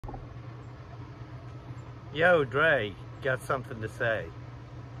Yo, Dre, got something to say.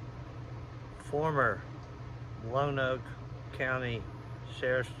 Former Lone Oak County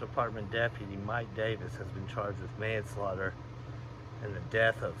Sheriff's Department Deputy Mike Davis has been charged with manslaughter in the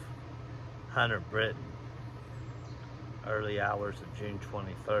death of Hunter Brittain. Early hours of June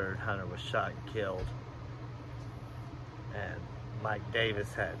 23rd, Hunter was shot and killed, and Mike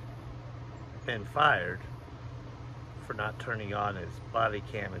Davis had been fired for not turning on his body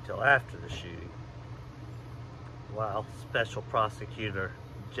cam until after the shooting. While Special Prosecutor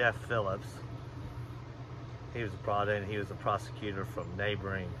Jeff Phillips, he was brought in, he was a prosecutor from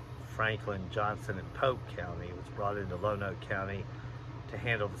neighboring Franklin, Johnson, and Polk County. He was brought into Lone Oak County to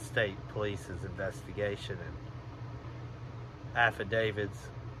handle the state police's investigation. And affidavits,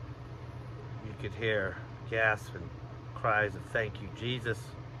 you could hear gasps and cries of "Thank you, Jesus"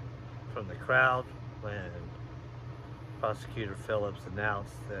 from the crowd when Prosecutor Phillips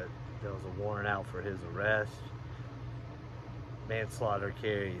announced that there was a warrant out for his arrest. Manslaughter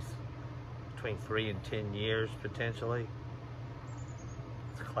carries between 3 and 10 years potentially.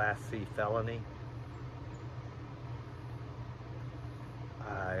 It's a Class C felony.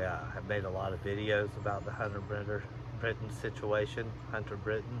 I have made a lot of videos about the Hunter Brittain situation. Hunter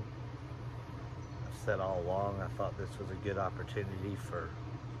Brittain. I've said all along I thought this was a good opportunity for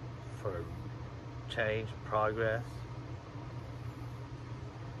change and progress.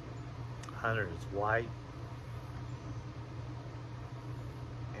 Hunter is white,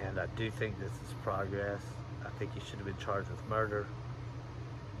 and I do think this is progress. I think he should have been charged with murder,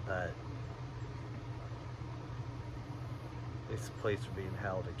 but these police are being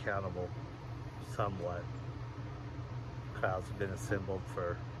held accountable somewhat. Crowds have been assembled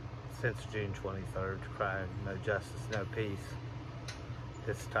since June 23rd, crying "No justice, no peace."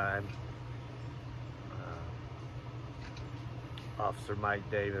 This time, Officer Mike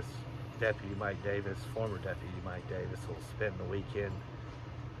Davis, Deputy Mike Davis, former Deputy Mike Davis, will spend the weekend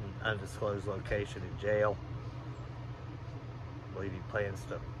in an undisclosed location in jail. I believe he plans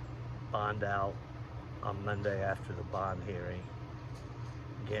to bond out on Monday after the bond hearing.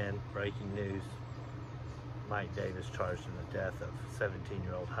 Again, breaking news: Mike Davis charged in the death of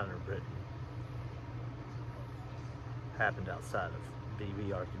 17-year-old Hunter Brittain. Happened outside of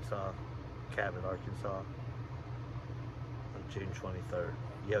Beebe, Arkansas, Cabot, Arkansas, on June 23rd.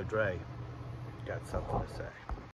 Yo, Dre, got something to say.